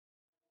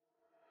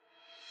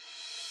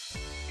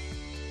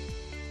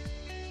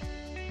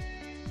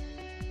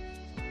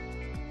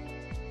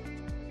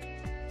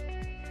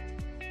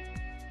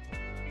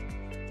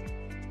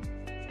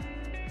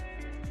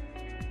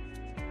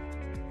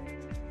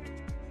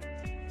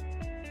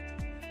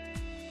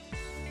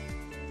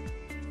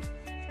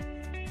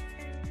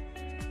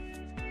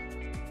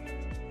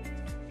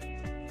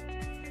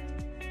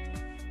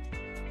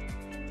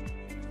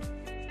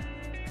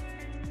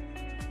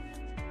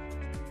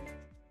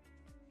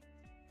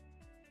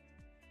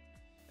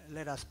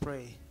Let us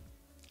pray.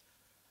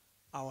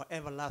 Our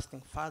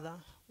everlasting Father,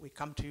 we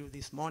come to you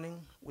this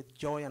morning with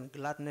joy and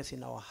gladness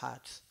in our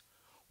hearts.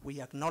 We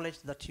acknowledge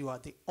that you are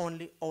the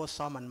only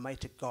awesome and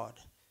mighty God.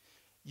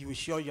 You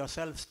show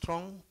yourself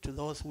strong to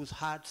those whose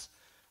hearts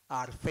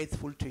are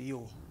faithful to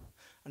you.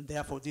 And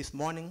therefore this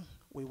morning,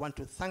 we want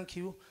to thank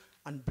you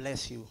and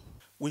bless you.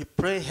 We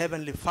pray,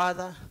 Heavenly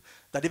Father,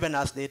 that even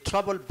as they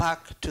travel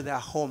back to their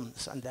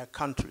homes and their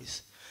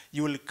countries,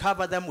 you will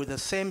cover them with the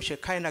same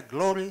Shekinah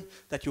glory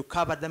that you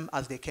covered them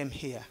as they came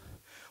here.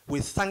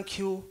 We thank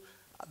you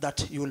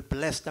that you will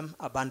bless them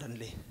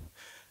abundantly.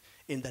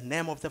 In the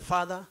name of the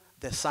Father,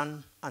 the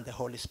Son, and the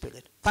Holy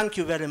Spirit. Thank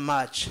you very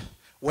much.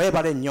 A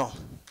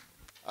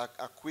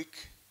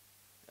quick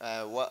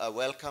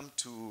welcome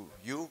to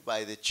you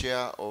by the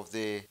chair of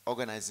the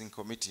organizing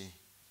committee,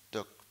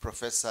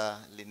 Professor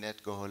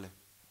Lynette Gohole.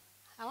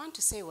 I want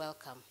to say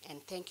welcome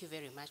and thank you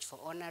very much for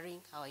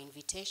honoring our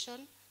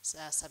invitation,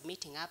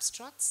 submitting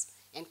abstracts,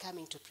 and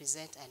coming to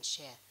present and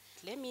share.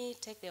 Let me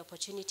take the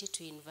opportunity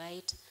to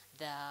invite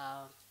the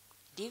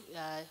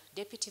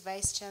Deputy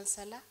Vice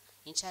Chancellor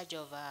in charge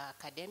of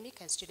Academic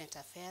and Student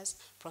Affairs,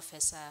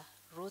 Professor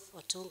Ruth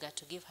Otunga,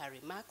 to give her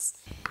remarks.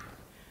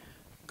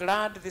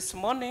 Glad this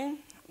morning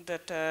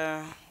that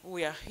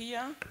we are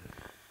here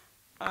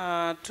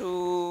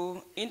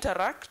to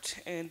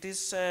interact in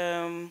this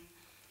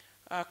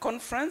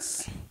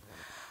conference,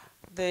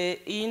 the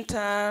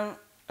International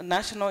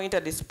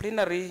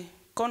Interdisciplinary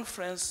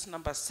Conference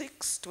number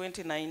 6,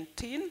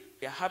 2019.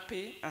 We are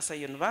happy as a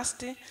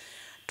university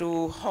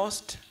to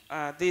host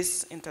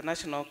this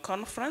international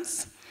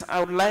conference. I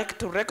would like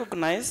to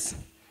recognize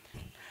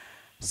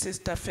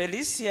Sister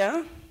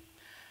Felicia,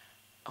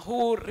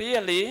 who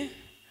really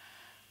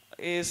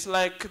is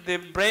like the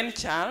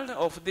brainchild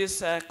of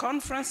these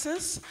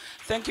conferences.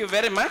 Thank you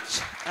very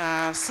much,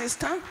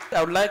 Sister.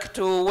 I would like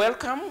to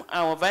welcome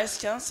our Vice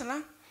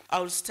Chancellor. I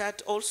will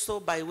start also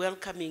by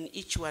welcoming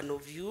each one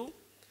of you.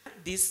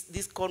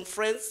 This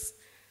conference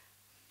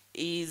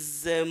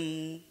is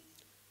an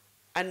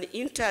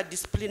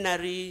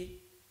interdisciplinary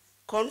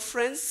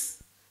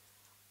conference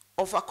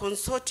of a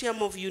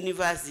consortium of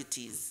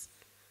universities.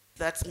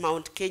 That's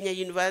Mount Kenya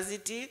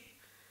University,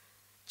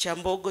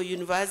 Chambogo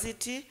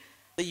University,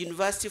 the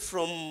university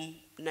from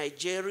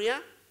Nigeria,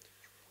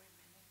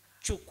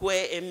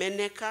 Chukwe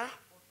Emeneka,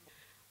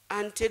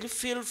 and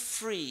feel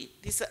free.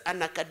 This is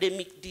an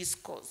academic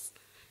discourse.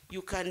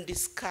 You can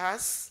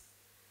discuss,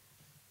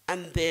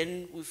 and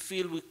then we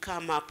feel we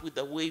come up with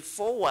a way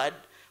forward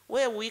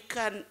where we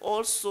can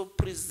also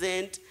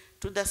present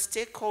to the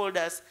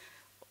stakeholders,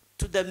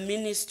 to the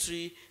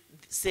ministry,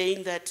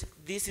 saying that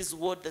this is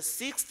what the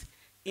 6th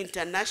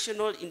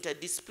International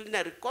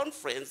Interdisciplinary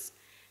Conference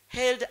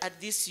held at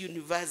this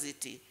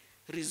university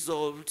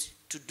resolved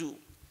to do.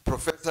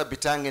 Professor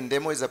Bitange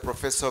Ndemo is a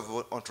professor of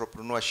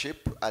entrepreneurship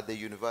at the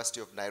University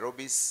of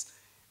Nairobi's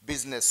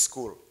Business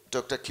School.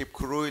 Dr.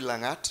 Kipkurui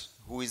Langat,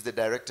 who is the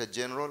Director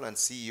General and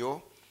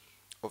CEO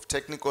of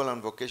Technical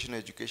and Vocational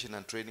Education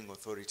and Training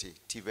Authority,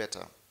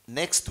 TVETA.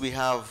 Next, we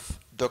have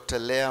Dr.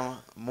 Lea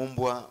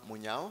Mumbwa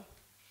Munyao.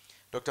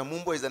 Dr.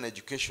 Mumbwa is an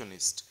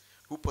educationist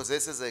who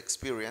possesses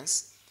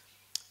experience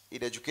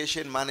in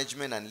education,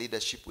 management, and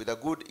leadership with a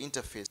good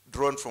interface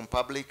drawn from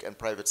public and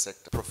private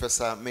sector.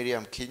 Professor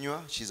Miriam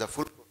Kinyua, she's a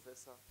full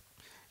professor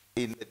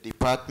in the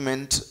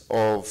Department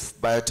of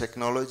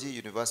Biotechnology,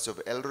 University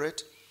of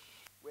Eldoret,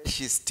 where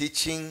she's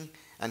teaching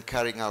and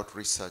carrying out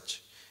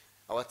research.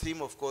 Our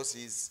theme, of course,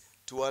 is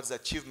towards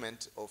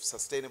achievement of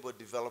Sustainable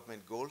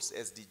Development Goals,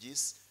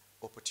 SDGs,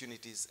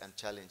 opportunities and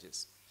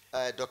challenges.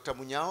 Dr.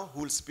 Munyao,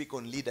 who will speak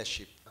on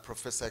leadership.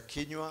 Professor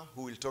Kinyua,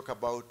 who will talk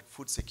about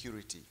food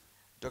security.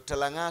 Dr.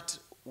 Langat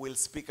will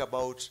speak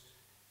about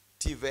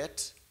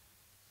TVET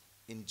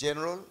in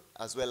general,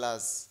 as well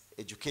as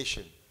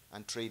education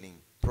and training.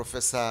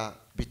 Professor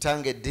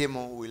Bitange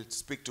Ndemo will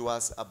speak to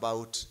us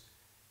about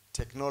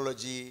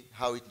technology,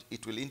 how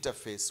it will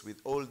interface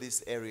with all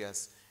these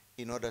areas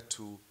in order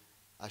to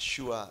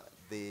assure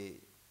the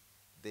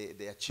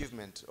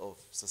achievement of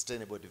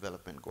Sustainable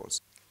Development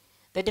Goals.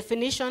 The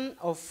definition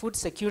of food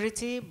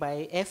security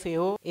by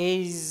FAO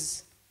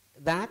is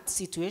that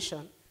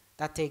situation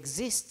that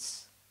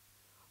exists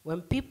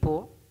when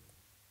people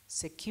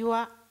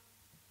secure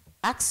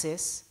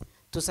access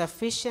to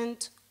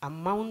sufficient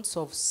amounts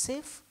of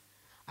safe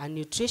and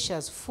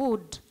nutritious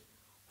food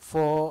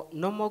for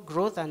normal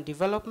growth and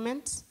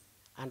development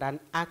and an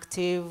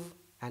active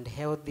and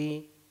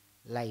healthy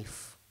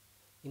life.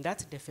 In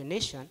that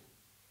definition,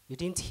 you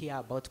didn't hear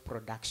about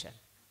production.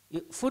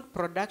 Food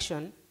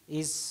production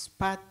is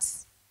part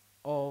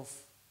of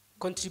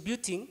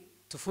contributing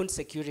to food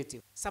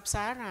security.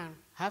 Sub-Saharan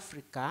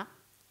Africa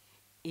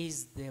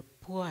is the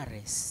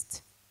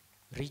poorest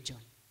region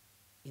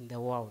in the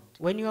world.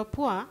 When you are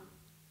poor,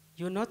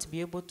 you'll not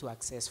be able to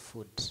access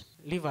food,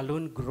 leave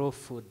alone grow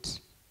food,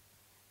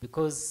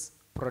 because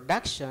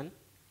production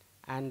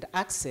and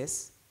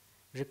access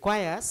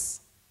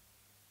requires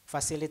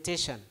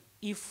facilitation.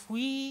 If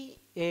we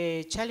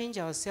challenge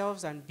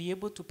ourselves and be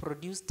able to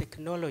produce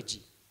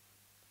technology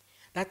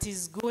that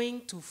is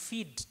going to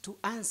feed, to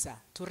answer,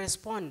 to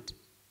respond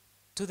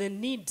to the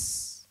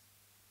needs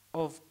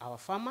of our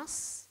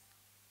farmers,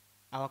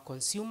 our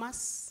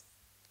consumers,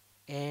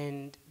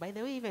 and by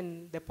the way,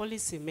 even the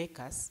policy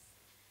makers,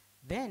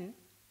 then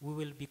we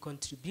will be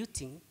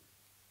contributing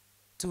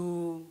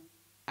to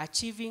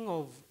achieving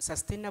of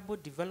sustainable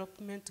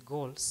development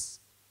goals,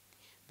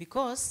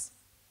 because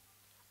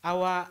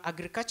our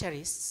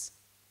agriculturists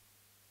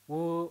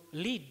will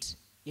lead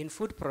in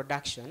food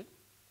production,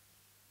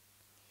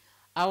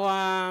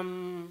 our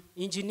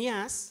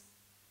engineers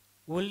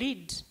will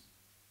lead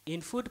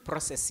in food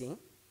processing,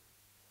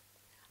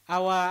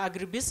 our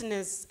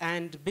agribusiness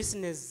and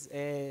business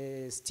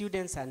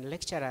students and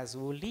lecturers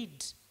will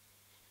lead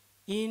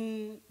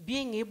in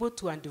being able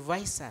to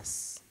advise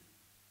us.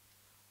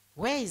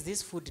 Where is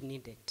this food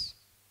needed?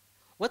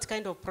 What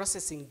kind of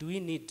processing do we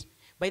need?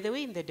 By the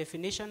way, in the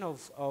definition of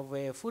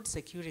food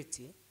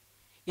security,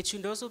 it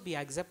should also be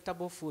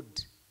acceptable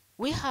food.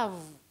 We have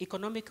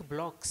economic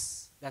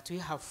blocks that we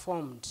have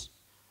formed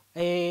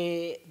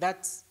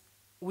that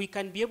we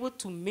can be able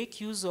to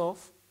make use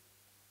of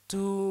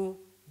to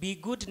be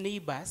good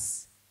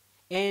neighbors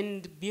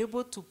and be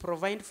able to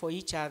provide for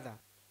each other.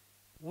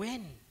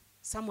 When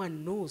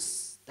someone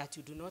knows that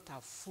you do not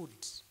have food,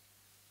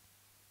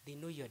 they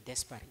know you're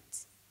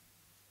desperate.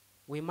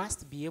 We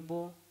must be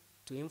able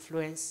to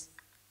influence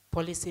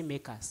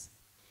policymakers.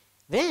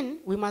 Then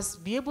we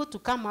must be able to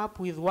come up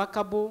with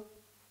workable,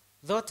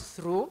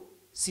 thought-through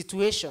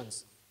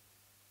situations.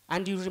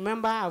 And you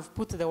remember I've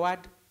put the word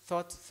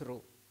thought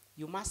through.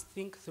 You must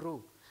think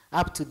through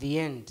up to the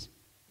end.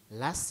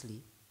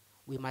 Lastly,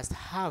 we must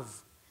have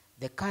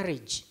the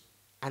courage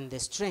and the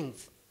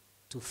strength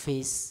to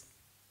face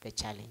the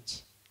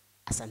challenge.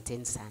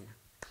 Asanteni sana.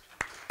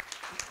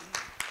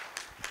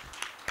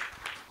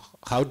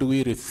 How do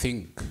we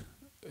rethink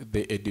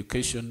the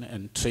education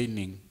and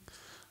training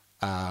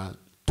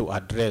to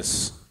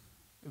address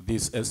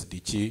this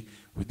SDG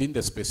within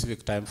the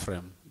specific time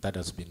frame that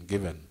has been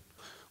given?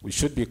 We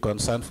should be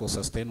concerned for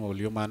sustainable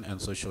human and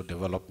social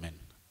development,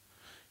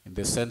 in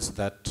the sense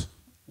that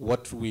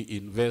what we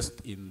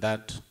invest in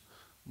that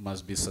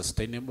must be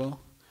sustainable,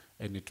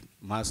 and it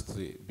must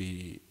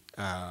be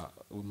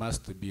we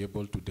must be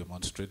able to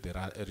demonstrate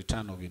the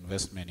return of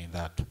investment in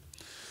that.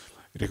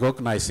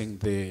 Recognizing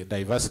the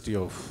diversity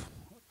of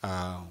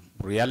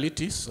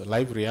realities,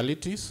 live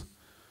realities,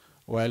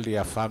 while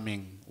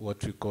reaffirming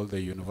what we call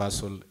the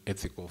universal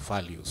ethical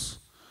values.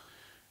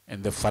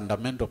 And the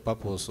fundamental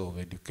purpose of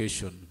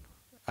education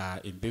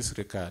in this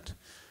regard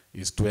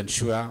is to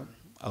ensure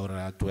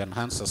or to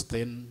enhance,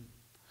 sustain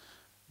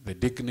the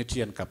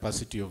dignity and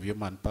capacity of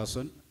human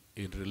person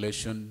in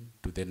relation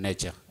to the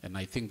nature. And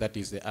I think that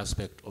is the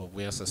aspect of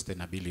where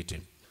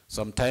sustainability.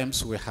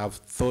 Sometimes we have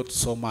thought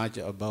so much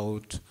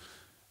about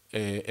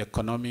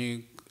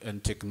economic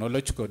and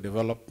technological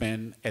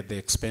development at the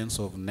expense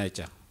of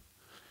nature.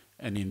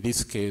 And in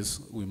this case,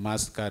 we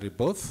must carry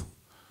both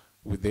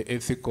with the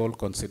ethical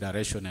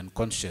consideration and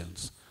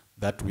conscience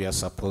that we are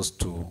supposed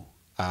to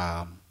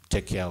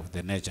take care of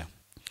the nature.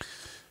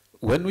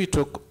 When we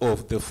talk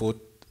of the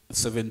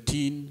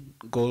 17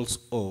 goals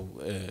of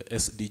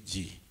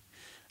SDG,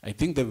 I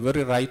think the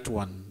very right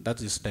one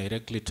that is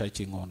directly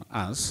touching on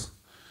us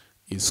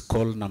is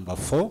called number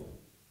 4,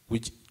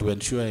 which to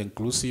ensure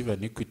inclusive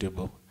and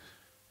equitable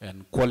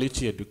and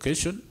quality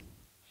education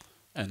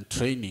and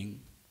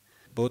training,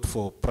 both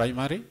for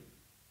primary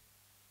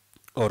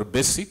or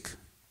basic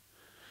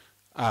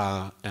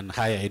and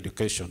higher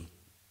education.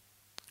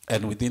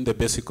 And within the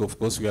basic, of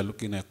course, we are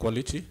looking at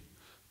quality,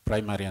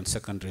 primary and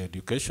secondary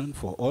education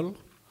for all.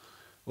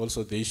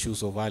 Also the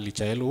issues of early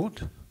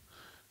childhood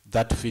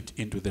that fit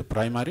into the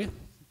primary.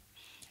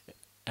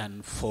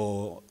 And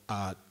for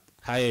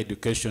higher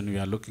education, we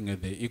are looking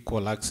at the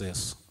equal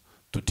access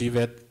to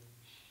TVET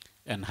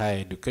and higher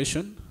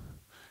education,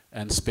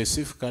 and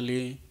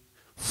specifically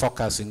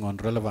focusing on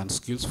relevant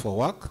skills for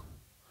work,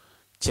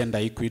 gender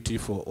equity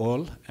for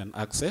all and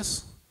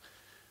access,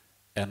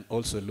 and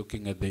also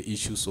looking at the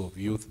issues of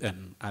youth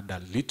and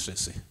adult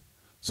literacy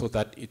so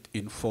that it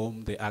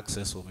informs the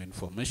access of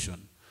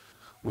information.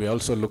 We're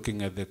also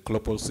looking at the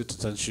global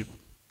citizenship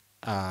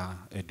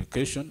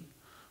education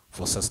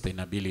for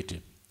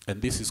sustainability.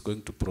 And this is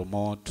going to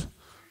promote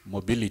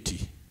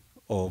mobility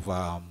of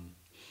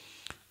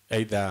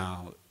either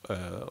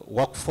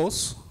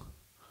workforce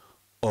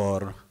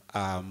or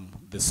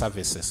the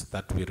services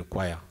that we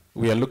require.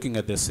 We are looking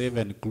at the safe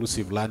and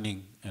inclusive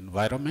learning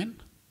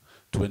environment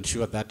to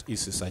ensure that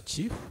this is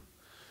achieved.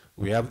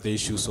 We have the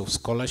issues of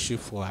scholarship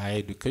for higher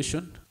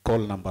education. Call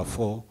number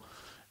 4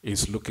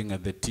 is looking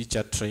at the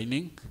teacher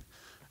training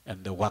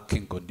and the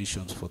working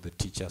conditions for the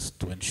teachers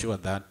to ensure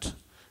that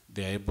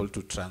they are able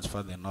to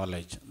transfer the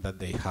knowledge that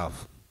they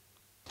have.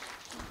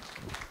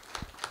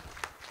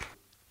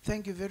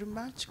 Thank you very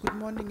much. Good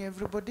morning,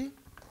 everybody.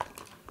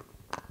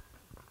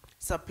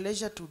 It's a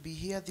pleasure to be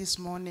here this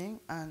morning,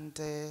 and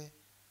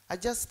I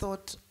just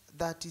thought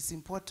that it's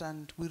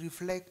important we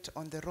reflect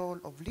on the role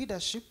of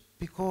leadership,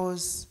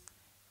 because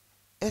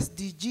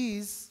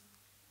SDGs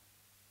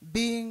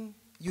being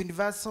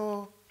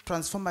universal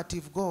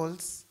transformative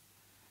goals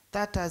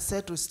that are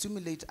set to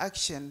stimulate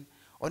action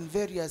on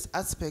various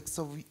aspects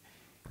of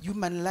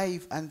human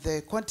life and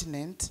the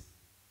continent,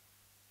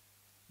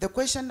 the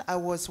question I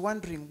was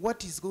wondering,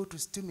 what is going to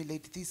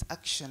stimulate this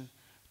action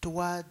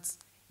towards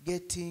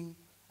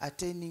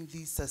attaining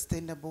these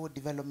sustainable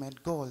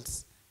development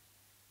goals?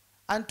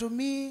 And to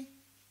me,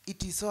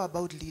 it is all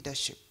about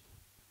leadership.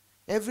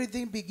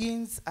 Everything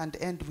begins and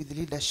ends with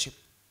leadership.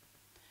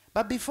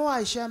 But before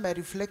I share my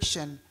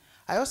reflection,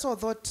 I also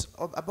thought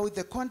about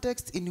the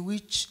context in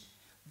which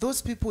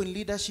those people in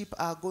leadership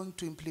are going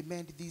to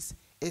implement these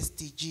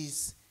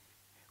SDGs.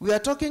 We are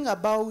talking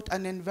about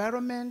an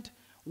environment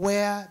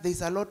where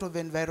there's a lot of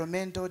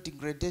environmental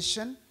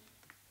degradation,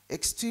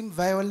 extreme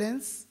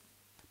violence,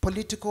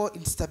 political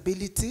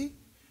instability,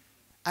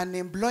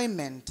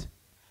 unemployment.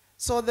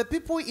 So the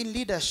people in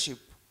leadership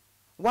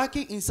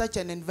working in such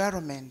an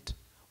environment,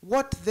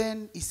 what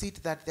then is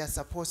it that they're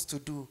supposed to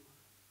do?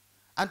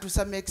 And to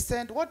some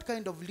extent, what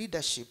kind of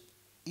leadership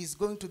is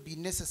going to be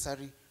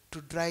necessary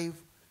to drive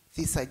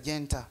this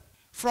agenda?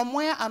 From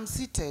where I'm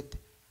seated,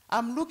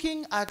 I'm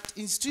looking at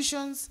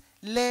institutions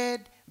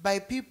led by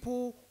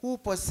people who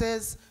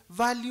possess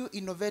value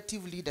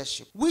innovative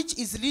leadership, which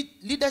is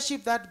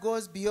leadership that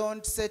goes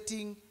beyond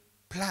setting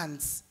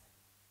plans.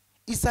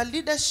 It's a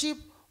leadership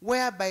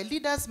whereby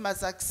leaders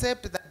must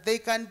accept that they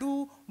can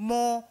do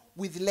more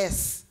with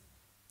less.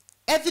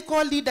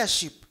 Ethical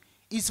leadership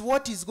is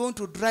what is going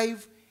to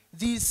drive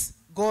these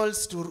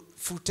goals to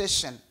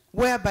fruition,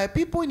 whereby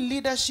people in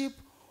leadership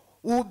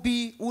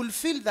will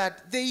feel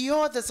that they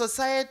owe the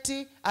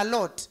society a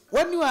lot.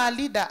 When you are a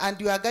leader and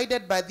you are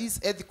guided by this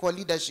ethical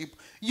leadership,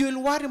 you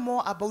will worry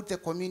more about the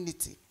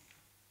community.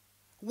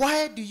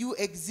 Why do you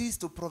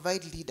exist to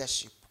provide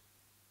leadership?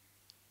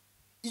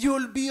 You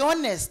will be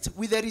honest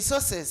with the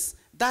resources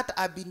that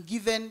have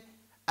been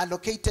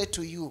allocated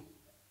to you.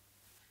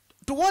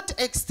 To what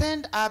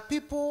extent are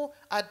people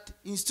at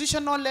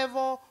institutional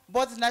level,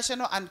 both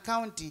national and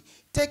county,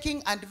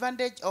 taking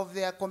advantage of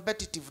their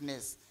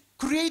competitiveness,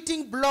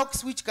 creating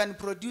blocks which can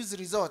produce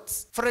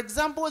results? For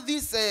example,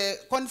 this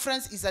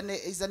conference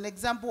is an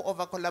example of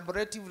a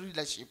collaborative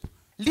leadership.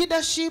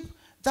 Leadership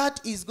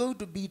that is going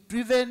to be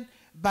driven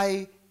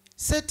by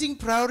setting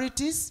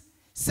priorities,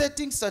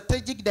 setting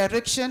strategic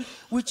direction,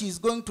 which is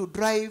going to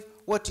drive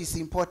what is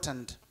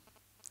important.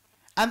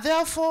 And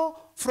therefore,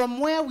 from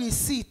where we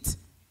sit,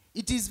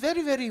 it is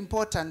very, very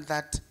important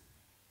that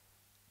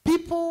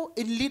people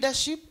in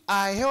leadership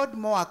are held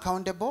more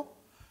accountable.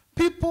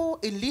 People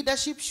in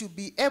leadership should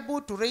be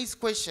able to raise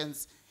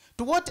questions.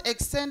 To what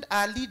extent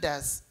are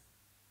leaders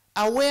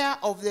aware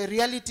of the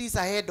realities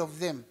ahead of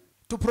them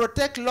to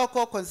protect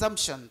local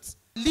consumptions?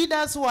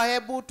 Leaders who are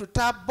able to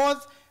tap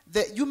both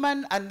the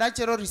human and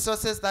natural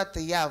resources that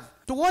they have.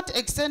 To what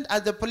extent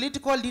are the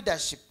political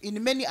leadership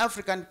in many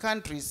African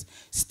countries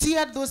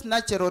steered those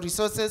natural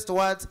resources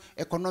towards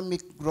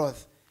economic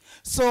growth?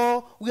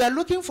 So we are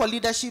looking for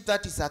leadership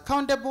that is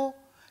accountable,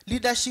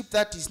 leadership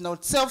that is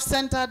not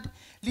self-centered,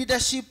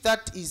 leadership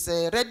that is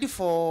ready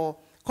for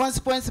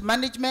consequence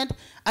management,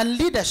 and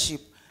leadership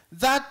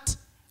that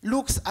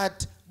looks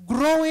at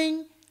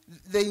growing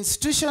the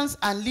institutions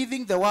and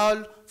leaving the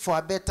world for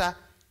a better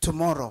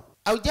tomorrow.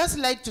 I would just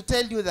like to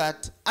tell you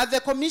that at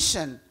the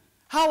Commission,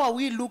 how are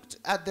we looked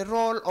at the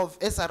role of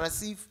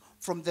SRC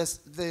from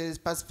the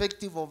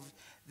perspective of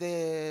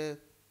the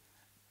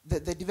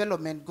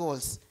development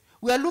goals?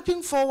 We are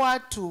looking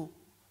forward to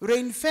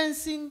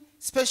reinforcing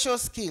special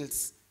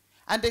skills,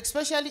 and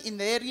especially in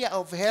the area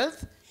of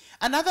health.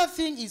 Another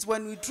thing is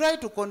when we try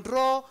to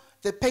control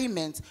the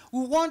payments,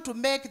 we want to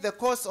make the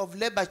cost of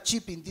labor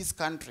cheap in this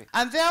country.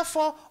 And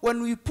therefore,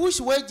 when we push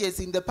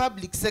wages in the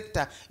public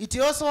sector, it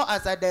also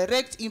has a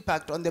direct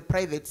impact on the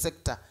private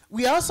sector.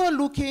 We are also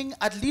looking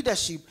at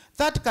leadership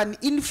that can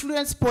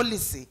influence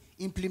policy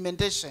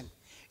implementation.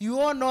 You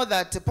all know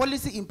that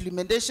policy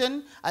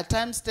implementation at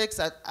times takes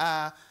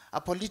a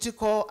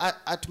political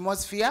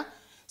atmosphere.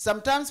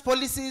 Sometimes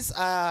policies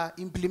are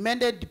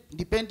implemented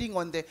depending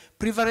on the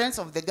preference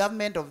of the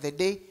government of the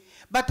day.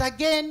 But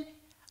again,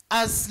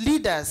 as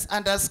leaders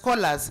and as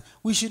scholars,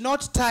 we should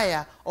not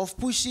tire of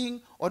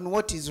pushing on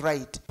what is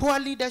right. Poor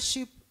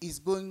leadership is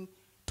going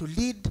to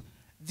lead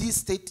the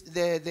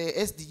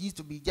SDGs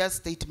to be just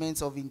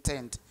statements of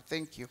intent.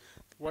 Thank you.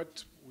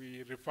 What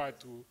we refer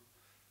to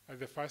as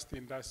the first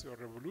industrial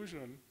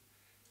revolution,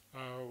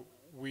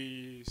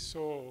 we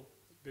saw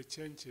the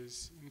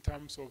changes in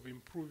terms of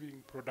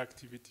improving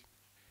productivity.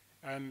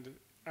 And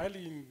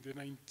early in the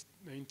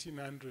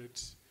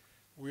 1900s,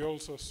 we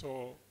also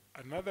saw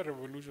another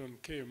revolution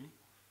came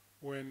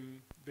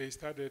when they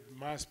started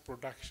mass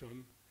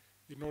production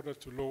in order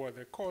to lower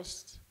the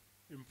cost,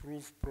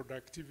 improve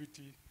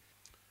productivity.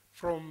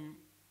 From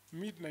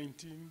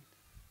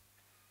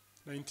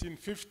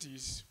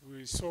mid-1950s,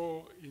 we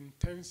saw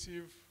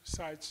intensive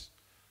search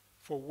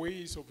for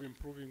ways of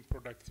improving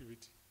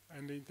productivity.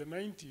 And in the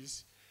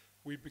 90s,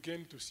 we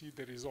began to see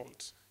the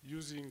results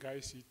using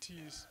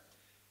ICTs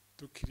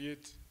to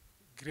create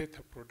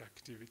greater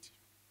productivity.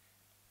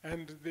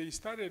 And they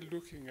started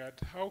looking at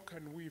how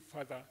can we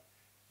further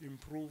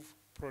improve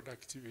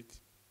productivity.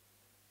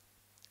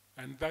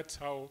 And that's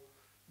how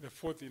the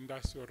fourth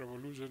industrial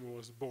revolution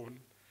was born,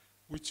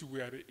 which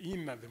we are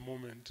in at the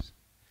moment.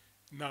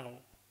 Now,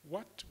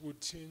 what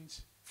would change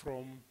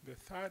from the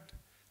third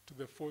to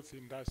the fourth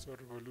industrial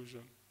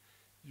revolution?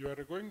 You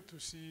are going to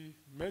see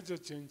major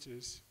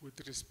changes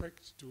with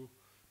respect to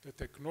the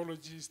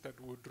technologies that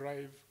will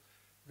drive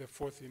the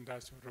fourth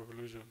industrial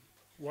revolution.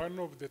 One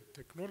of the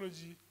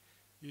technology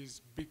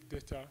is big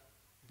data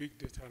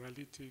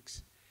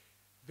analytics.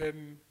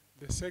 Then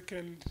the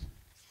second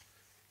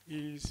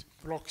is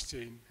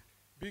blockchain.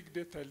 Big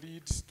data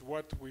leads to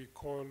what we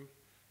call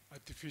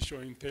artificial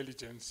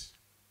intelligence.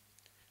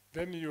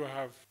 Then you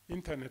have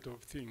Internet of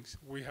Things.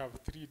 We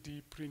have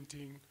 3D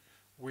printing.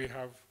 We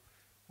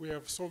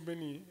have so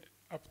many,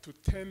 up to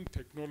 10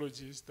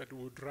 technologies that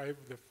will drive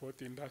the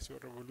fourth industrial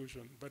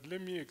revolution. But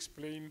let me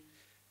explain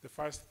the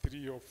first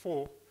 3 or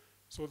 4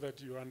 so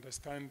that you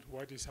understand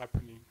what is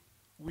happening.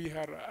 We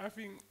are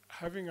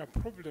having a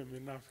problem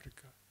in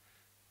Africa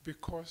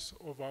because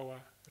of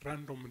our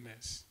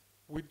randomness.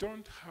 We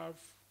don't have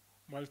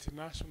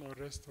multinational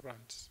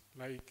restaurants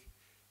like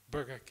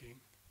Burger King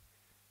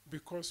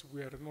because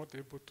we are not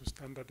able to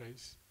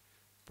standardize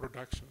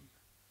production.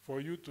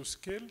 For you to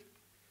scale,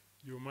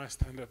 you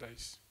must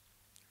standardize.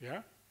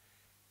 Yeah?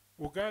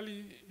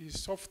 Ugali is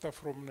softer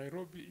from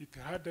Nairobi. It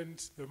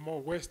hardens the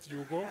more west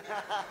you go.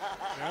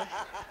 Yeah?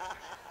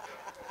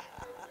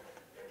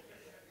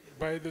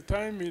 By the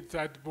time it's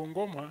at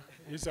Bungoma,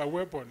 it's a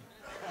weapon.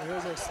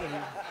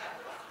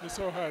 It's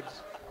so hard.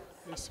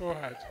 It's so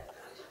hard.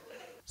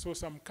 So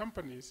some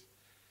companies,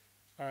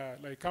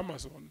 like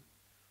Amazon,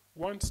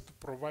 wants to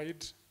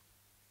provide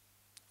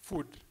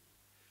food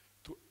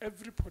to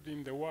everybody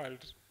in the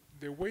world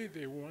the way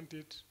they want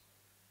it,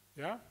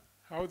 yeah?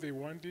 How they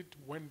want it,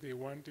 when they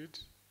want it,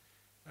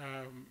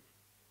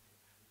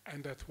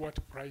 and at what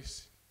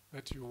price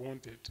that you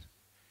want it.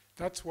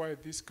 That's why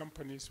these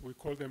companies, we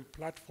call them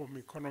platform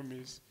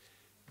economies,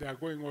 they are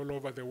going all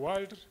over the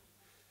world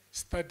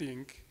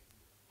studying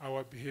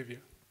our behavior.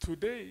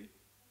 Today,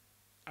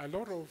 a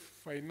lot of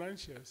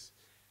financiers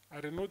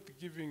are not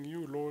giving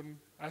you loan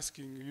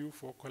asking you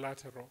for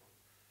collateral.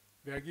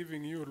 They are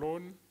giving you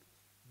loan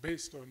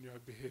based on your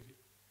behavior.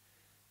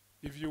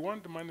 If you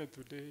want money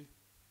today,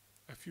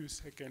 a few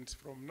seconds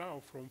from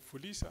now, from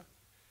Fulisa,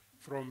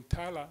 from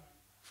Tala,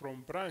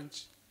 from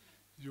Branch,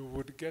 you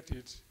would get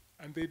it.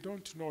 And they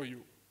don't know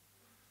you,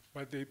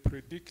 but they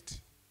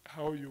predict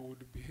how you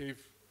would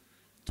behave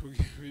to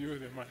give you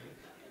the money.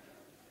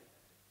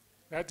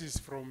 That is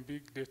from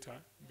big data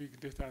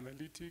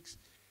analytics.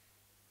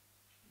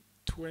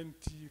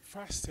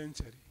 21st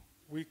century,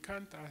 we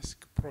can't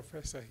ask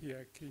Professor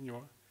here,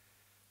 Kinywa,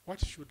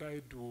 what should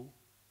I do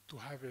to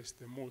harvest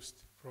the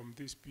most from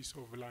this piece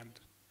of land?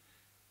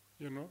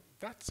 You know,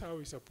 that's how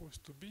it's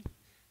supposed to be.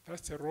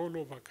 That's the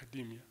role of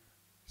academia.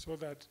 So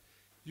that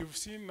you've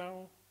seen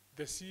now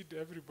the seed,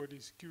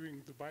 everybody's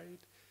queuing to buy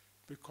it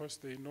because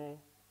they know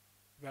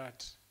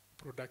that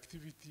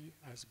productivity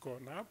has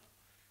gone up.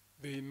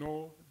 They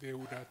know they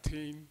would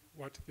attain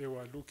what they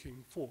were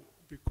looking for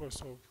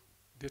because of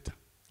data,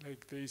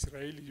 like the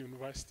Israeli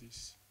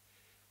universities.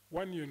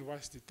 One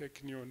university,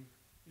 Technion,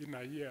 in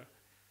a year,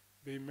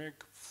 they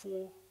make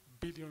 $4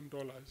 billion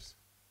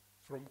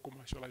from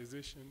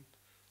commercialization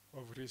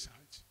of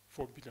research.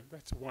 4 billion,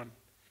 that's one.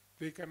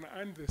 They can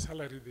earn the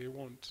salary they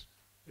want.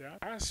 Yeah?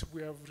 As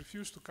we have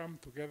refused to come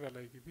together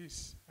like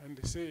this and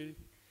say,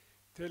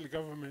 tell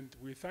government,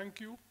 we thank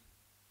you,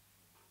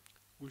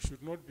 we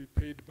should not be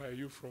paid by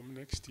you from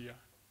next year.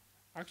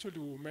 Actually,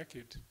 we'll make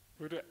it.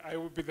 I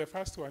will be the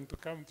first one to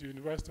come to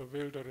University of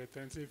Eldoret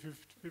and say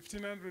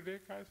 1,500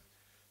 acres,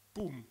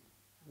 boom,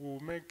 we'll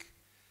make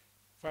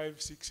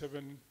 5, 6,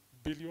 7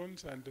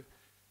 billions, and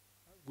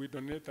we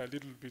donate a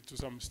little bit to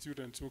some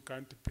students who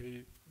can't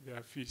pay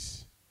their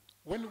fees.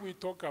 When we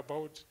talk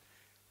about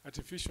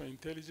artificial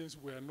intelligence,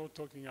 we are not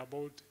talking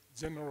about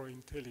general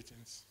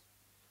intelligence.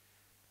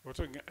 We're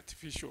talking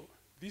artificial.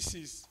 This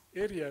is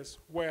areas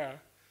where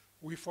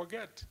we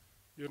forget,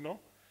 you know,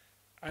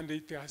 and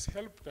it has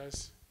helped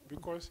us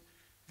because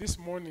this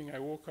morning I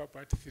woke up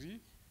at 3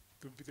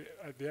 to be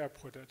at the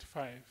airport at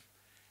 5.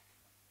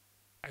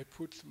 I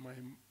put my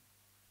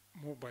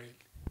mobile.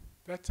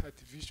 That's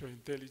artificial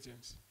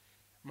intelligence.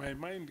 My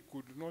mind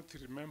could not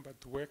remember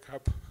to wake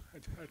up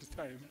at that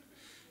time.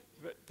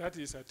 That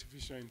is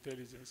artificial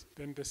intelligence.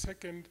 Then the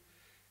second,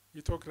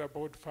 you talked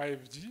about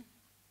 5G.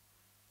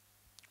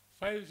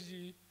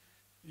 5G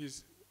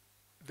is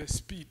the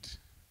speed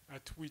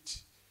at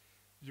which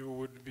you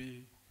would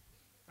be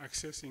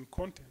accessing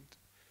content,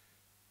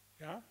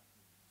 yeah,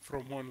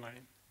 from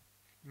online.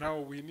 Now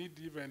we need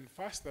even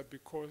faster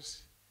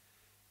because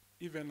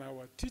even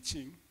our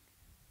teaching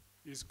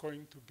is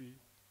going to be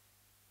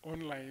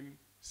online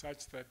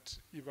such that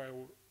if a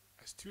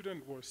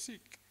student was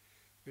sick,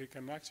 they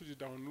can actually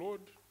download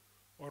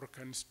or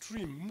can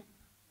stream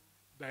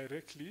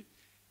directly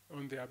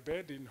on their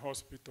bed in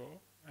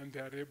hospital, and they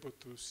are able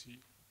to see.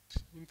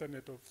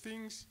 Internet of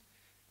Things,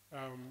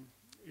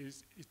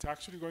 it's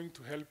actually going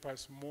to help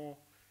us more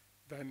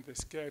than the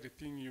scary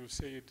thing you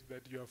said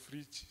that your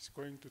fridge is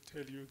going to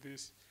tell you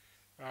this,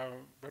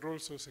 but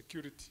also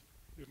security,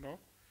 you know,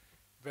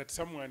 that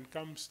someone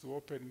comes to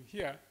open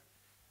here,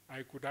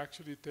 I could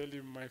actually tell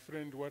him, my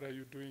friend, what are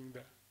you doing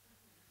there?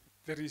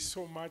 There is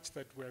so much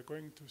that we're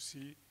going to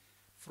see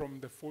from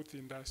the fourth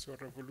industrial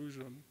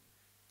revolution.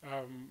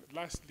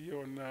 Lastly,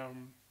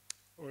 on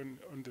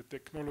the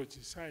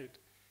technology side,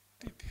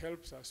 it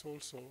helps us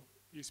also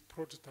is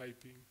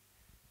prototyping.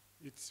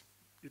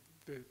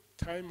 The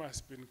time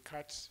has been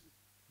cut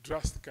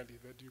drastically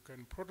that you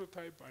can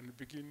prototype and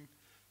begin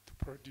to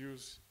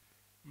produce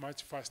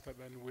much faster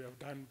than we have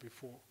done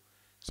before.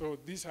 So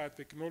these are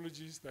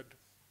technologies that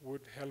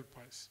would help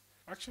us.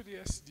 Actually,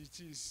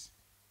 SDGs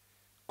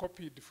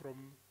copied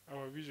from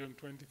our Vision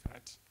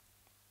 2030.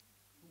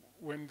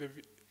 When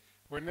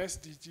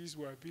SDGs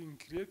were being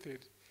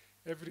created,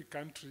 every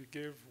country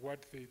gave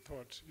what they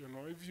thought. You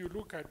know, if you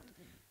look at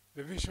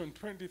the Vision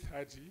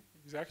 2030,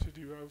 it's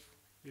actually you have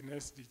in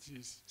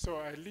SDGs. So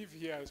I leave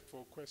here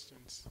for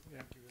questions.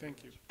 Yeah,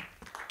 thank you.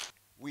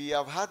 We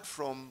have heard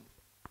from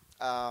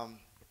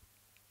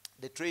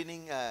the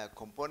training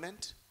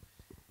component,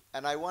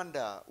 and I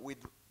wonder, with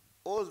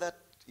all that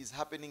is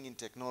happening in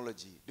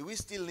technology, do we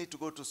still need to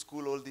go to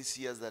school all these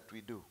years that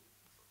we do?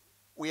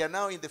 We are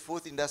now in the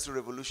fourth industrial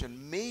revolution.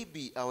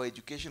 Maybe our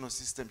educational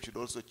system should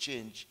also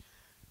change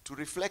to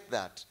reflect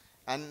that.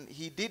 And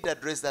he did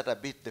address that a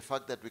bit, the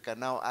fact that we can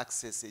now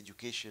access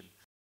education.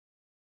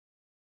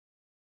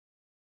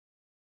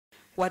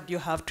 What do you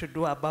have to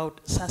do about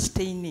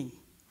sustaining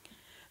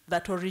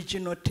that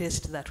original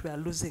taste that we are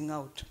losing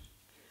out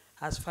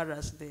as far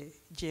as the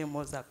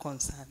GMOs are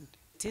concerned?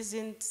 It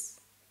isn't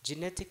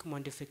genetic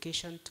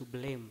modification to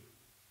blame,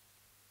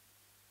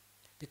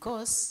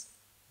 because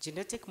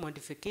genetic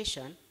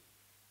modification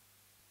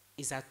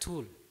is a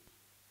tool.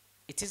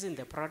 It isn't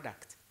the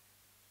product.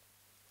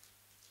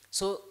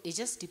 So it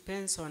just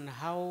depends on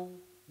how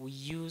we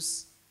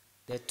use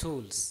the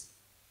tools.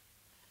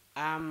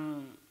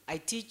 I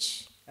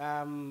teach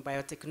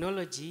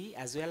biotechnology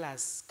as well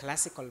as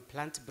classical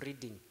plant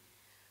breeding,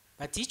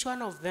 but each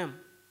one of them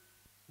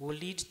will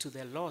lead to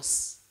the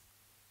loss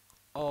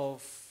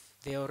of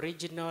the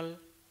original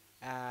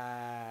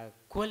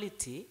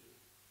quality,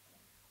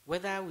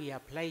 whether we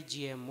apply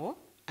GMO,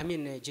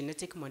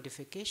 genetic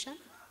modification,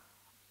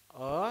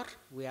 or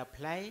we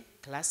apply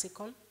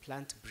classical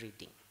plant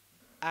breeding.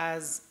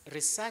 As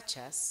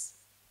researchers,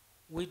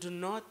 we do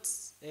not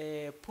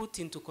put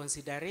into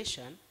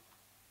consideration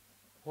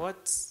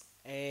what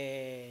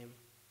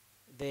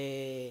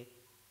the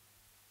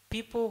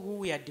people who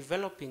we are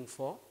developing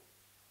for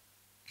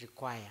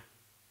require.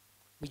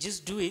 We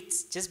just do it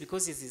just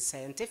because it is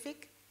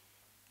scientific,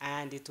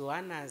 and it will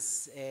earn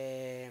us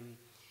a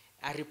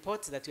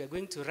report that we are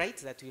going to write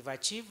that we've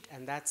achieved,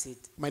 and that's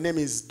it. My name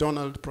is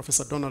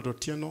Professor Donald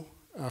Otieno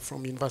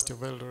from University of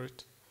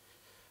Eldoret.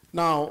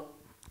 Now,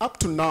 up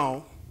to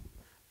now,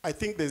 I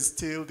think there's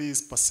still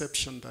this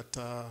perception that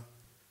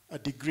a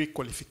degree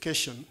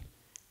qualification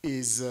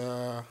is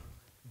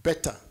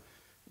better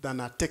than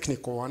a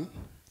technical one.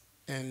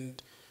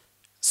 And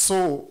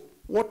so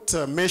what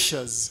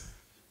measures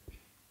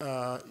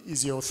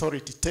is your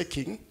authority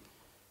taking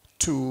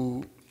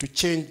to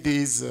change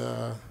this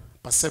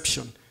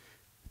perception?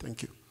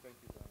 Thank you.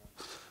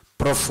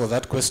 Prof, for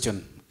that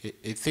question.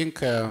 I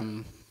think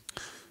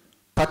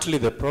partly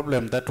the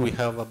problem that we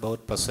have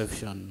about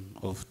perception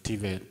of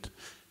TVET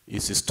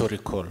is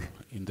historical,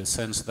 in the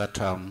sense that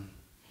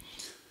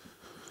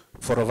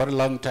for a very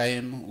long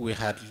time we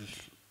had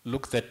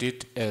looked at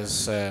it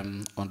as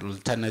an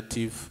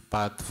alternative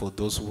path for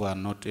those who are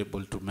not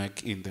able to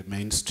make in the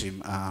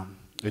mainstream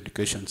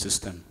education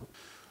system.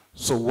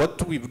 So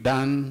what we've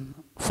done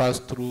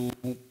first through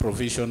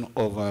provision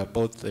of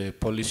both the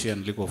policy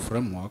and legal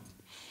framework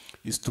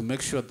is to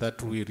make sure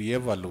that we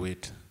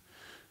reevaluate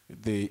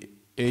the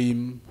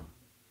aim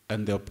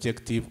and the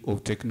objective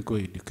of technical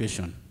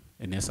education.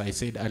 And as I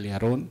said earlier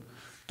on,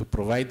 to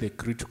provide the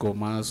critical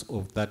mass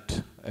of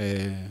that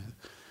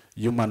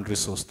human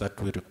resource that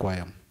we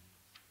require.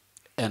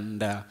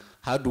 And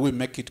how do we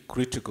make it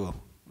critical?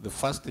 The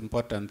first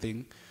important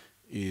thing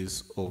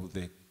is of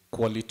the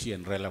quality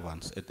and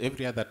relevance. At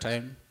every other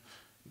time,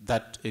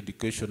 that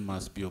education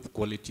must be of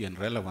quality and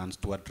relevance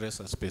to address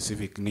a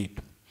specific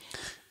need.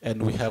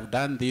 And we have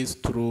done this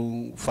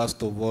through,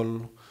 first of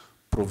all,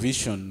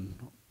 provision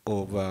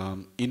of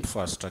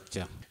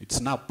infrastructure.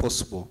 It's now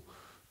possible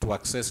to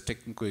access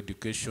technical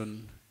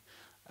education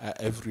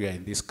everywhere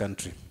in this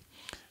country.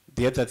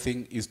 The other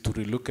thing is to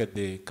relook at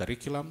the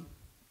curriculum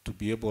to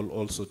be able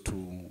also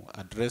to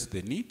address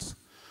the needs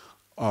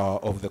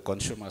of the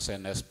consumers.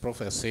 And as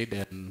Professor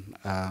said, and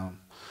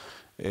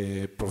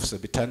Professor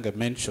Bitanga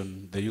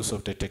mentioned, the use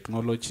of the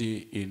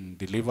technology in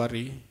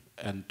delivery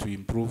and to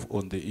improve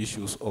on the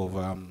issues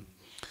of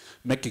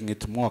making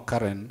it more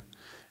current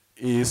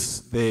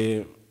is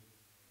the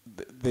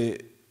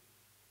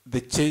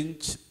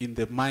change in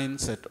the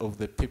mindset of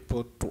the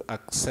people to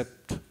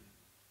accept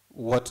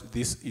what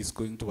this is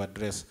going to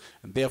address.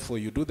 And therefore,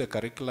 you do the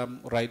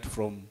curriculum right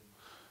from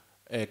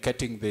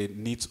getting the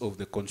needs of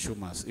the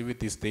consumers, if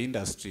it is the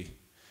industry,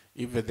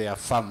 if they are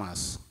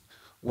farmers,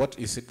 what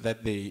is it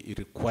that they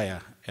require,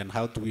 and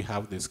how do we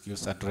have the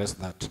skills to address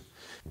that?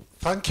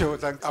 Thank you.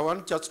 I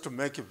want just to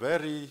make a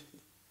very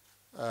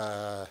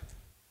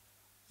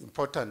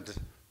important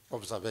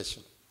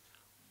observation.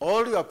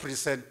 All your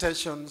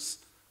presentations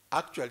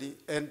actually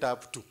end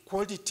up to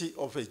quality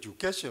of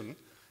education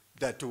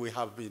that we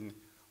have been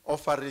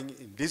offering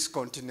in this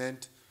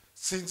continent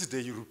since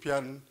the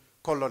European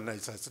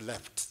colonizers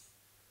left.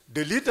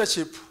 The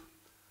leadership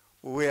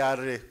we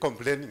are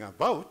complaining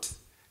about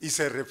is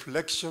a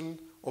reflection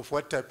of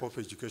what type of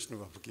education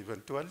we have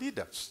given to our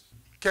leaders.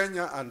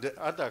 Kenya and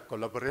the other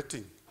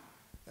collaborating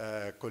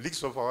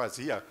colleagues of ours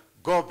here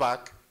go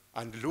back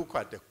and look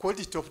at the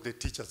quality of the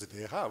teachers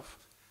they have.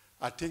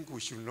 I think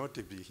we should not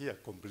be here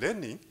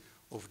complaining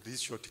of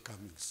these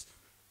shortcomings.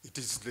 It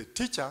is the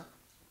teacher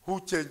who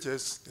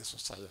changes the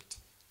society.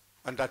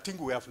 And I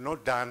think we have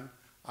not done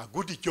a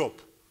good job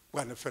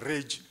when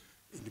average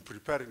in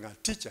preparing a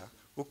teacher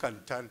who can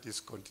turn this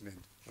continent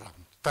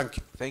around. Thank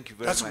you. Thank you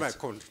very much. That's my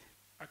call.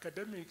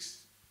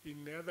 Academics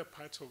in the other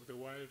parts of the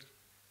world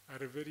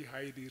are very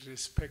highly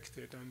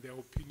respected, and their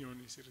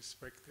opinion is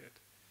respected.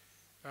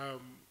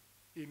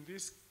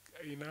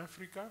 In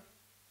Africa,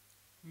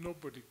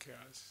 nobody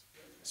cares.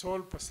 It's all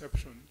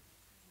perception,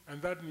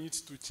 and that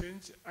needs to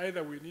change.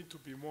 Either we need to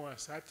be more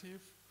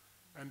assertive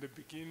and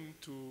begin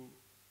to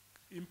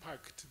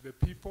impact the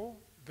people,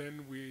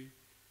 then we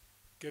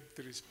get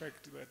the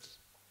respect that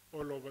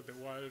all over the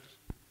world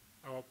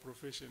our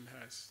profession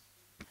has.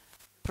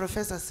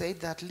 Professor said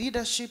that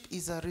leadership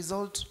is a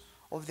result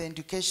of the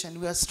education.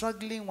 We are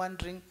struggling,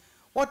 wondering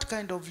what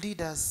kind of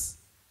leaders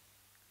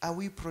are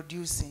we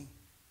producing?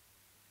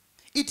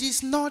 It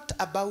is not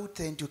about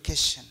the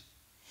education.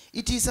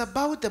 It is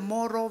about the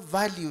moral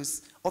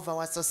values of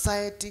our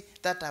society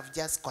that have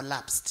just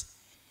collapsed.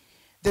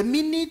 The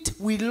minute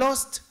we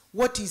lost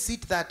what is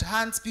it that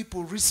hands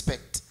people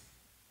respect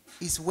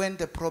is when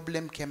the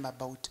problem came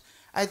about.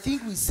 I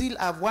think we still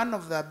have one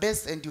of the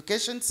best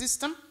education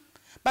system,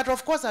 but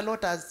of course a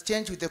lot has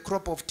changed with the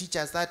crop of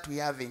teachers that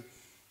we're having.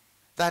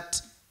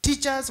 That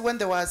teachers, when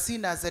they were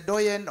seen as a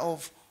doyen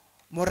of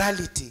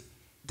morality,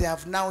 they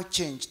have now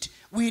changed.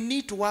 We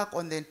need to work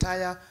on the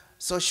entire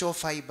social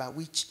fiber,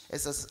 which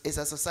as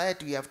a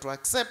society we have to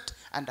accept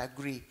and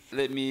agree.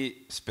 Let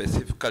me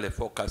specifically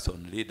focus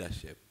on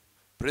leadership.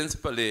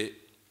 Principally,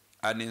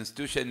 an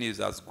institution is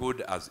as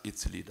good as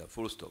its leader,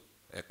 full stop.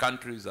 A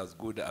country is as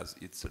good as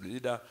its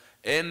leader.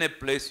 Any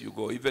place you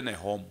go, even a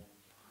home,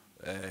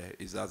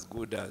 is as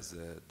good as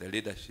the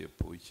leadership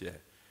which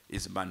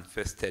is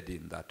manifested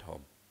in that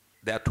home.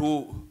 There are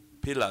two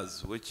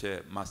pillars which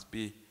must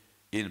be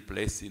in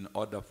place in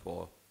order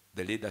for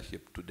the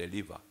leadership to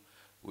deliver,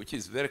 which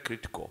is very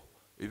critical,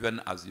 even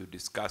as you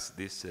discuss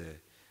this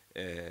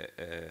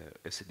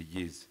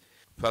SDGs.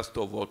 First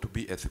of all, to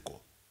be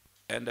ethical,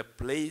 and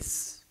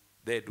place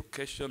the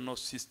educational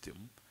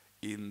system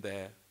in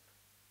the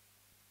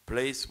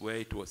place where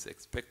it was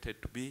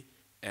expected to be,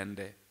 and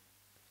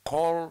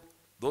call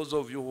those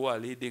of you who are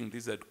leading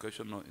these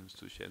educational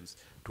institutions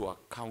to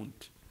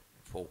account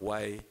for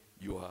why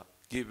you are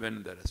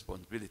given the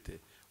responsibility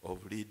of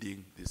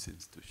leading these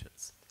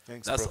institutions.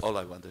 Thanks, That's Prof. all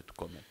I wanted to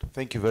comment on.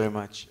 Thank you very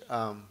much.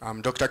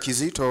 I'm Dr.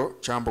 Kizito,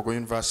 Chambogo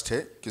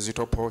University,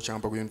 Kizito Paul,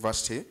 Chambogo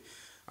University.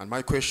 And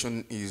my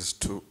question is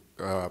to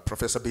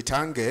Professor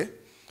Bitange.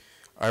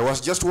 I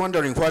was just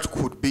wondering what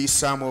could be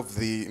some of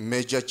the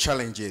major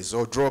challenges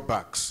or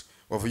drawbacks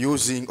of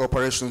using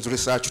operations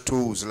research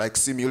tools like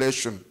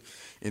simulation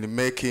in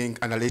making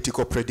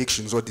analytical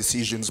predictions or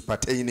decisions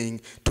pertaining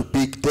to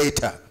big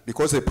data,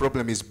 because the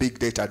problem is big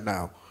data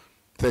now.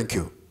 Thank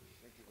you.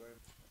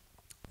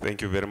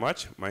 Thank you very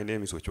much. My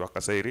name is Ochwaka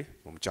Sairi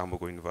from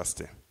Chambogo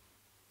University.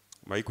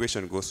 My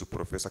question goes to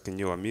Professor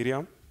Kinyewa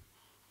Miriam.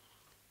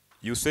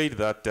 You said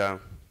that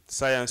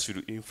science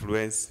should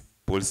influence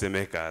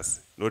policymakers,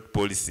 not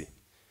policy.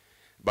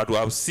 But we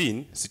have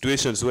seen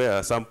situations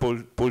where some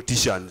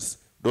politicians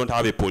don't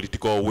have a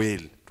political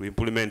will to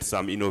implement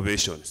some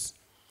innovations.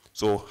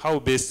 So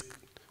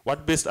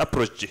what best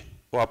approach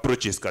or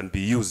approaches can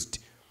be used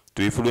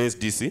to influence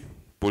DC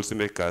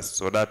policymakers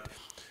so that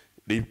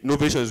the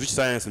innovations which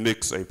science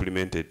makes are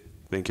implemented?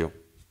 Thank you.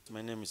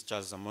 My name is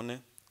Charles Zamone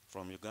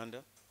from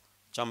Uganda,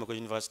 Chambogo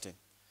University.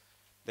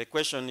 The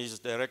question is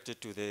directed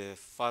to the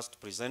first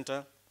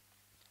presenter.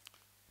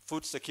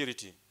 Food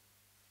security,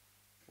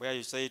 where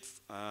you said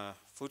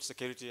food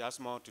security has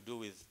more to do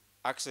with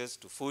access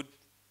to food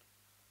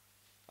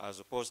as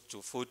opposed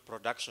to food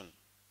production.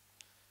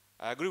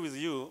 I agree with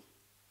you,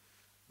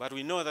 but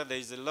we know that there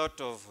is a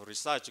lot of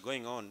research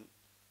going on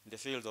in the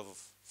field of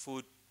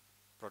food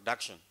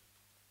production,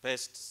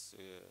 pests,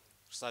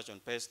 research on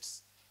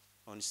pests,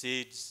 on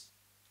seeds,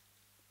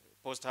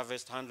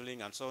 post-harvest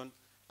handling and so on,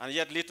 and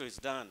yet little is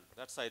done,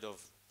 that side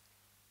of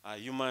the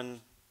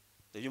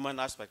human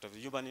aspect of the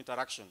human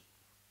interaction.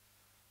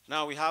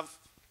 Now we have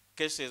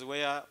cases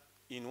where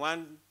in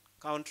one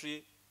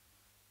country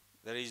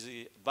there is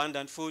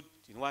abundant food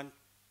in one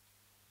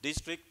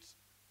district,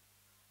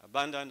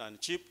 abundant and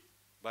cheap,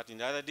 but in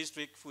the other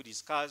district, food is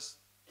scarce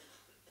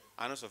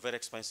and also very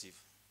expensive.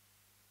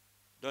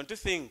 Don't you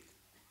think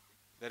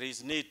there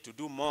is need to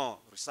do more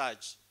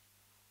research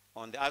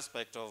on the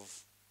aspect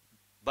of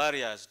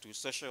barriers to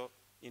social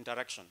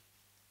interaction?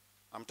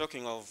 I'm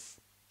talking of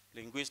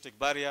linguistic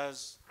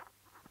barriers,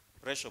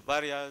 racial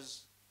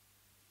barriers,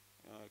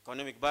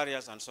 economic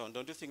barriers, and so on.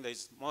 Don't you think there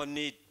is more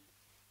need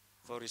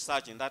for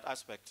research in that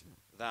aspect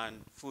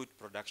than food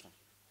production?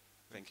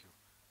 Thank you.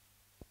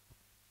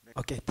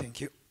 Okay,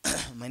 thank you.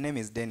 My name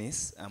is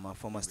Dennis. I'm a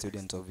former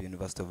student of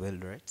University of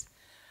Eldoret.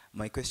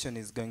 My question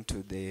is going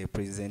to the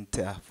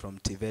presenter from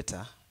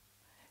TVETA.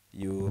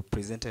 You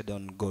presented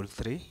on Goal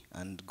 3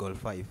 and Goal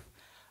 5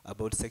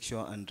 about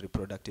sexual and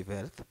reproductive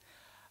health.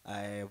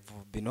 I've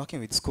been working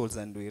with schools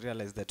and we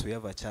realized that we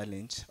have a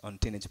challenge on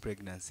teenage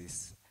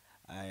pregnancies.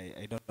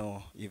 I don't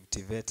know if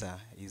TVETA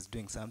is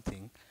doing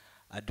something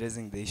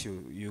addressing the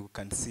issue. You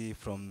can see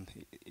from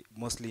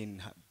mostly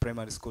in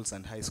primary schools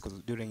and high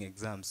schools during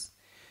exams,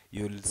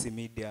 you'll see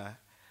media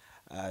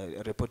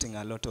reporting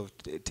a lot of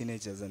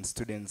teenagers and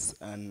students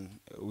and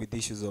with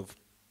issues of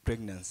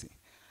pregnancy.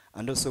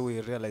 And also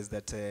we realize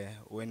that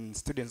when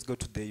students go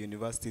to the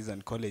universities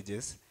and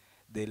colleges,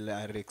 they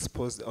are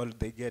exposed, or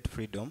they get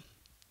freedom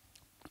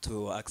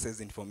to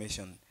access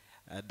information.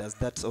 Does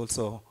that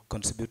also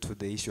contribute to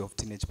the issue of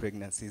teenage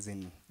pregnancies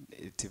in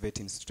TVET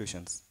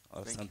institutions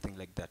or something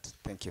like that?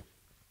 Thank you.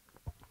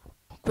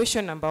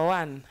 Question number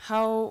 1,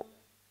 how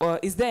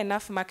is there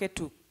enough market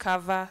to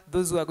cover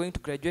those who are going to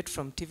graduate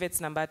from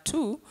TVETs? Number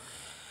 2,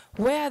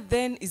 where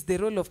then is the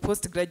role of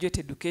postgraduate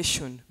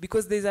education?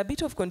 Because there's a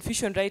bit of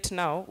confusion right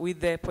now with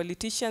the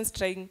politicians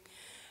trying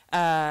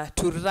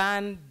to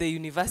run the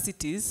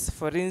universities,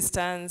 for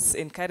instance,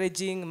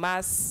 encouraging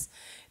mass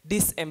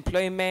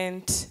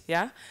disemployment,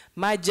 yeah,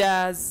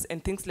 mergers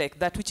and things like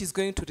that, which is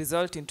going to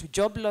result into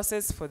job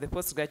losses for the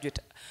postgraduate.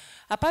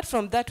 Apart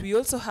from that, we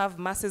also have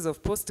masses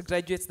of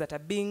postgraduates that are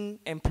being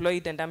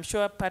employed, and I'm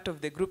sure part of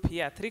the group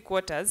here,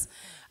 3/4,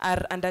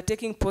 are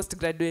undertaking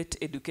postgraduate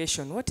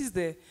education. What is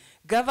the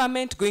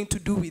government going to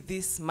do with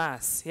this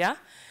mass, yeah?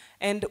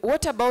 And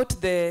what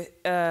about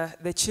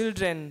the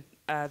children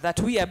that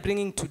we are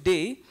bringing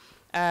today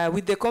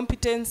with the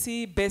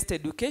competency-based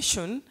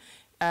education,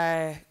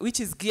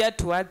 which is geared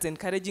towards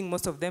encouraging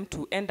most of them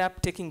to end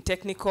up taking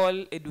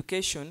technical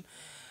education?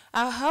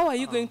 How are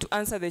you going to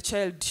answer the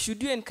child?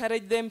 Should you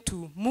encourage them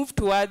to move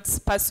towards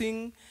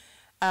pursuing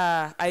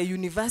a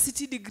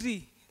university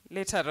degree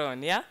later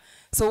on, yeah?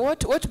 So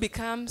what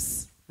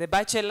becomes the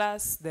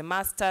bachelors, the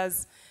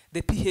masters,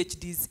 the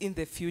PhDs in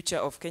the future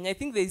of Kenya? I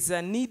think there is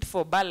a need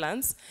for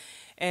balance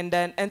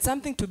and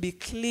something to be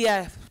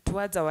clear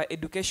towards our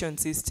education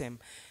system.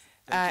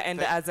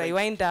 As I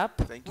wind up,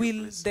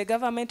 will the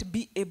government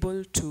be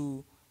able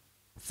to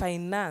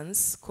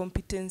finance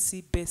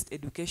competency-based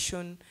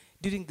education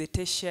during the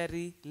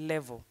tertiary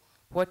level?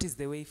 What is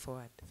the way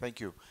forward?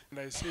 Thank you. And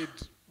I said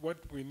what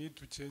we need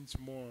to change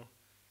more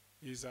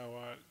is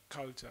our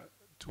culture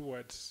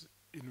towards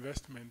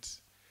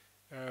investments.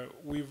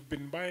 We've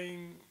been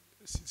buying,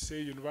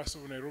 say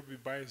University of Nairobi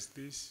buys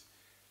this,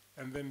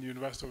 and then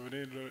University of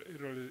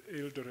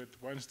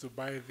Eldoret wants to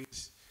buy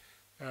this.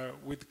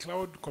 With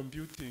cloud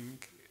computing,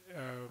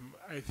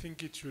 I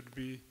think it should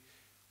be,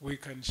 we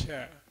can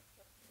share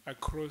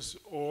across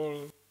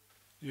all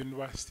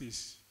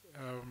universities.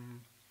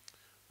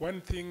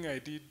 One thing I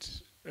did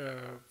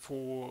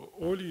for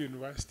all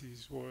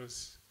universities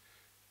was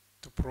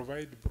to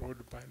provide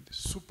broadband,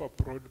 super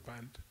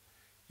broadband.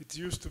 It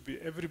used to be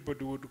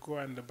everybody would go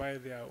and buy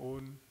their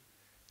own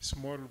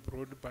small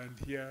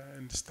broadband here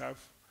and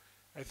stuff.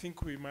 I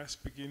think we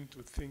must begin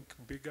to think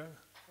bigger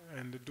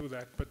and do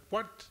that. But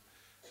what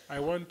I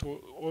want to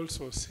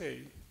also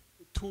say,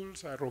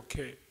 tools are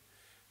okay.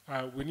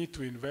 We need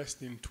to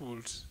invest in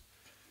tools.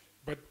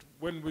 But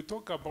when we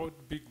talk about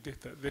big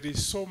data, there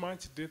is so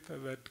much data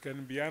that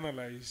can be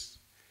analyzed,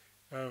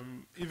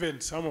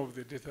 even some of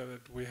the data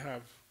that we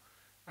have.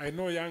 I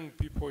know young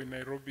people in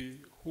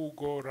Nairobi who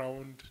go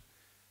around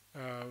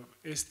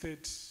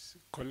estates,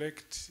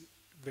 collect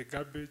the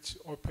garbage,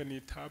 open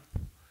it up,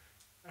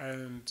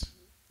 and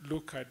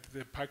look at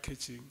the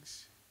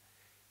packagings.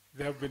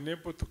 They have been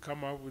able to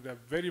come up with a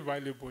very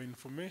valuable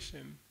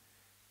information,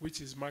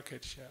 which is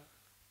market share.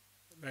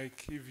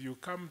 Like if you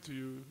come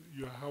to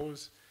your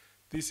house,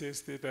 this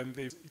estate, and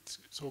it's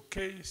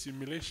okay,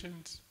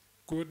 simulations,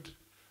 good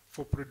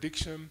for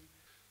prediction,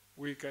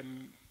 we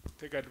can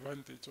take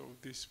advantage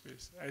of this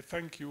space. I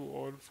thank you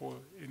all for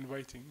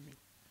inviting me.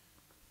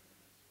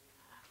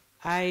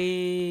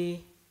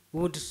 I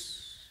would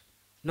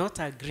not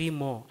agree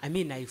more. I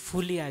mean, I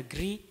fully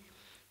agree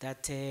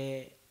that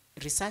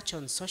research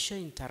on social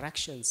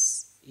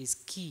interactions is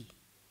key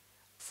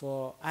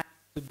for us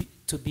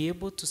to be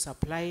able to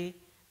supply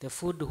the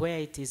food where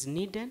it is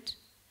needed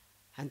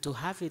and to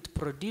have it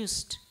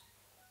produced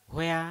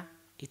where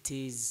it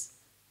is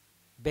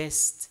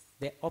best,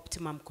 the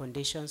optimum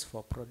conditions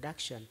for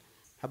production.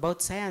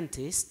 About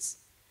scientists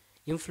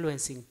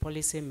influencing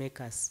policy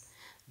makers,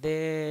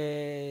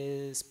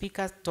 The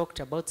speaker talked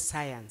about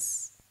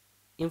science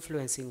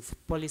influencing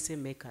policy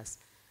makers.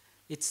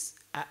 It's,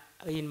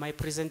 in my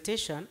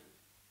presentation,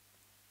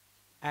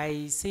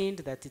 I said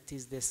that it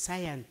is the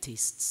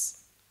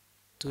scientists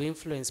to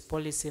influence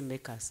policy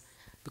makers.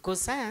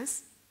 Because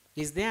science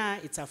is there,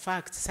 it's a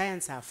fact,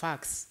 science are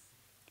facts.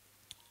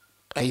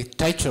 I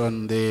touch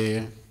on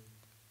the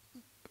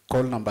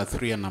call number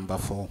 3 and number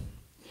 4.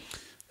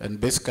 And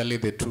basically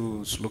the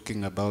two is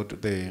looking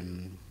about the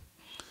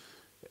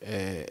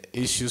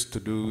issues to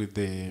do with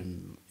the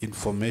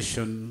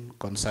information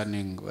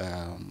concerning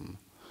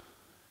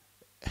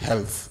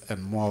health,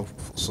 and more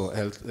so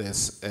health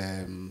is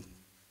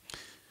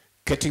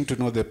getting to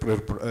know the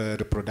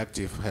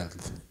reproductive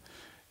health.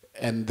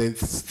 And the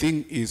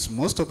thing is,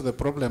 most of the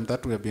problem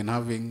that we have been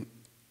having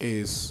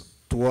is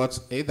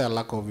towards either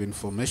lack of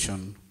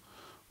information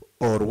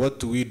or what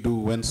do we do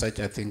when such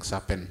a things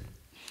happen.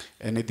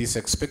 And it is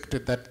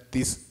expected that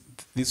this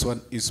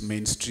one is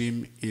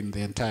mainstream in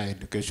the entire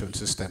education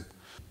system.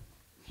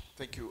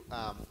 Thank you.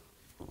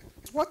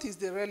 What is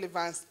the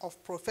relevance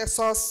of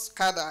professors'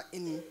 cadre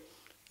in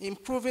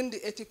improving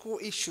the ethical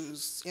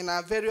issues in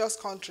our various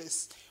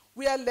countries,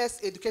 where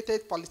less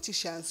educated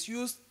politicians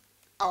use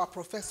our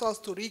professors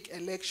to rig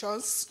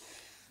elections?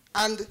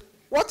 And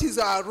what is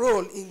our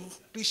role in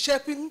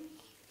reshaping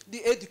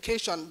the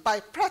education by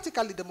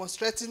practically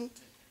demonstrating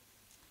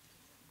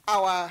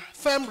our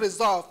firm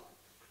resolve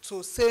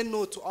to say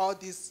no to all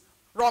these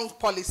wrong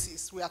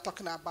policies we are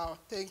talking about?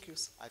 Thank you.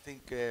 I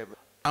think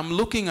I'm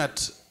looking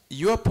at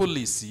your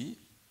policy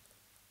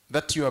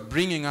that you are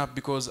bringing up,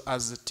 because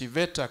as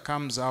TVETA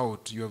comes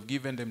out, you have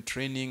given them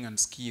training and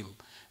skill.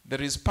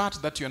 There is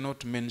part that you are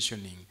not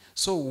mentioning.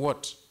 So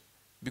what?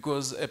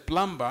 Because a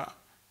plumber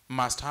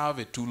must have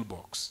a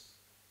toolbox.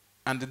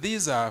 And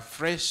these are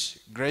fresh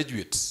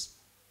graduates.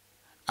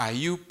 Are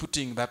you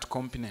putting that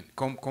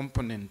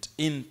component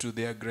into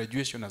their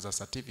graduation as a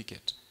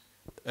certificate?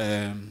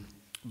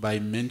 By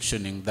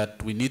mentioning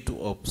that we need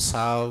to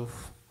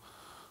observe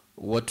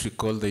what we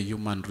call the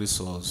human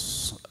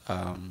resource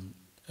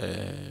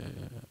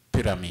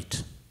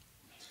pyramid,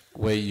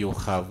 where you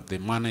have the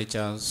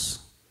managers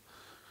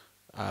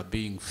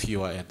being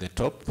fewer at the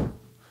top,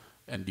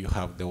 and you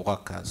have the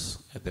workers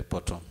at the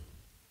bottom.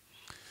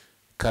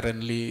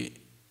 Currently,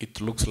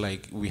 it looks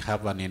like we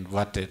have an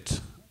inverted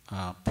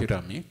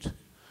pyramid,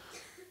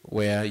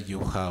 where you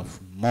have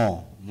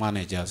more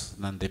managers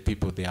than the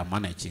people they are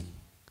managing,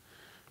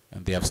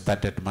 and they have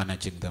started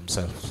managing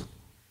themselves.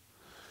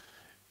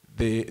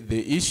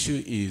 The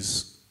issue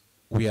is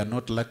we are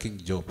not lacking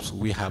jobs.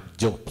 We have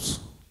jobs.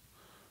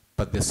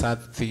 But the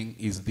sad thing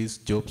is these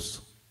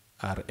jobs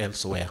are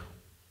elsewhere.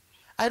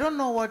 I don't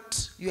know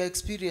what your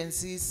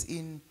experience is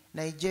in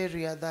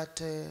Nigeria,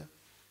 that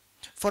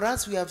for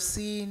us we have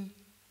seen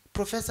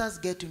professors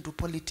get into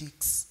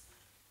politics,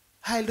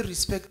 highly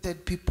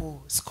respected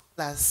people,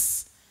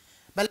 scholars.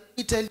 But let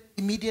me tell you,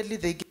 immediately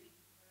they get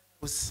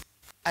jobs.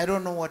 I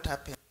don't know what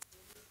happened.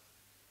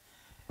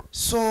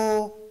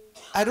 So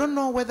I don't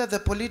know whether the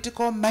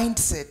political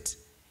mindset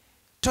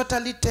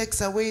totally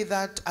takes away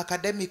that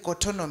academic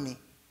autonomy,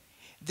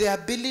 the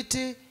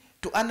ability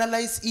to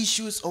analyze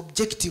issues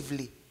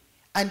objectively,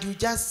 and you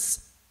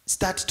just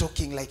start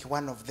talking like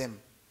one of them.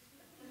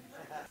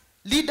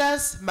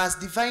 Leaders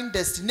must define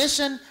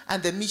destination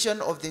and the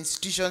mission of the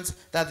institutions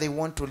that they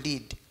want to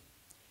lead.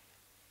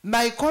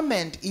 My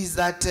comment is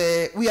that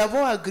we have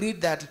all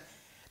agreed that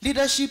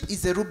leadership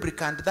is a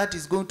rubricant that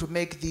is going to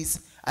make this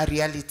a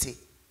reality.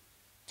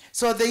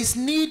 So there is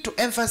need to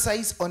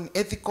emphasize on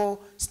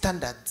ethical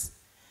standards.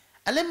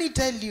 And let me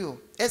tell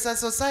you, as a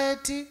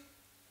society,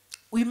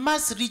 we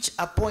must reach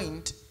a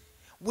point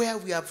where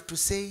we have to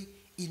say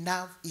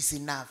enough is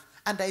enough.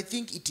 And I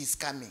think it is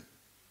coming.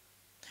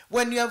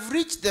 When you have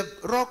reached the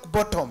rock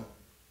bottom,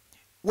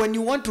 when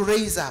you want to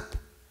raise up,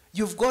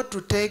 you've got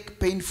to take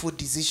painful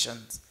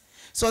decisions.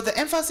 So the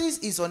emphasis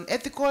is on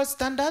ethical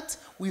standards.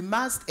 We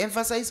must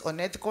emphasize on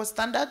ethical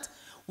standards.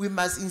 We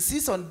must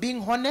insist on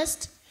being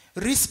honest,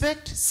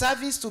 respect,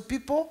 service to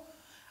people,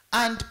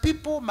 and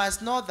people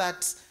must know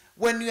that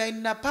when you are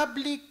in a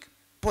public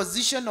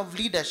position of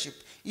leadership,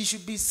 it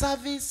should be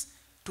service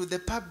to the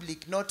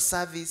public, not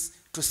service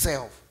to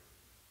self.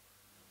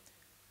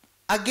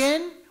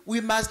 Again, we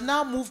must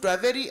now move to a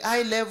very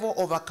high level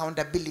of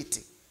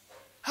accountability.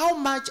 How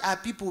much are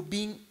people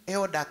being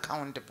held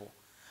accountable?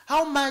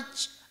 How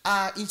much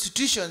are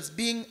institutions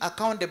being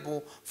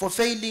accountable for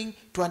failing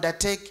to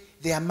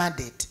undertake their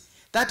mandate?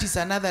 That is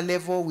another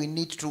level we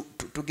need to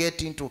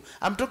get into.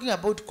 I'm talking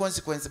about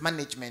consequence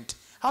management.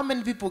 How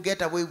many people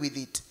get away with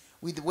it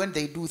when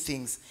they do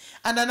things?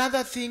 And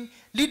another thing,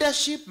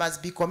 leadership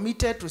must be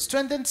committed to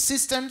strengthen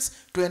systems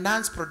to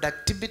enhance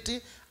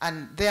productivity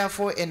and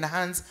therefore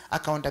enhance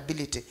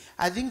accountability.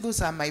 I think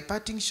those are my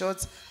parting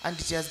shots, and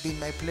it has been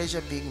my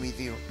pleasure being with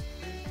you.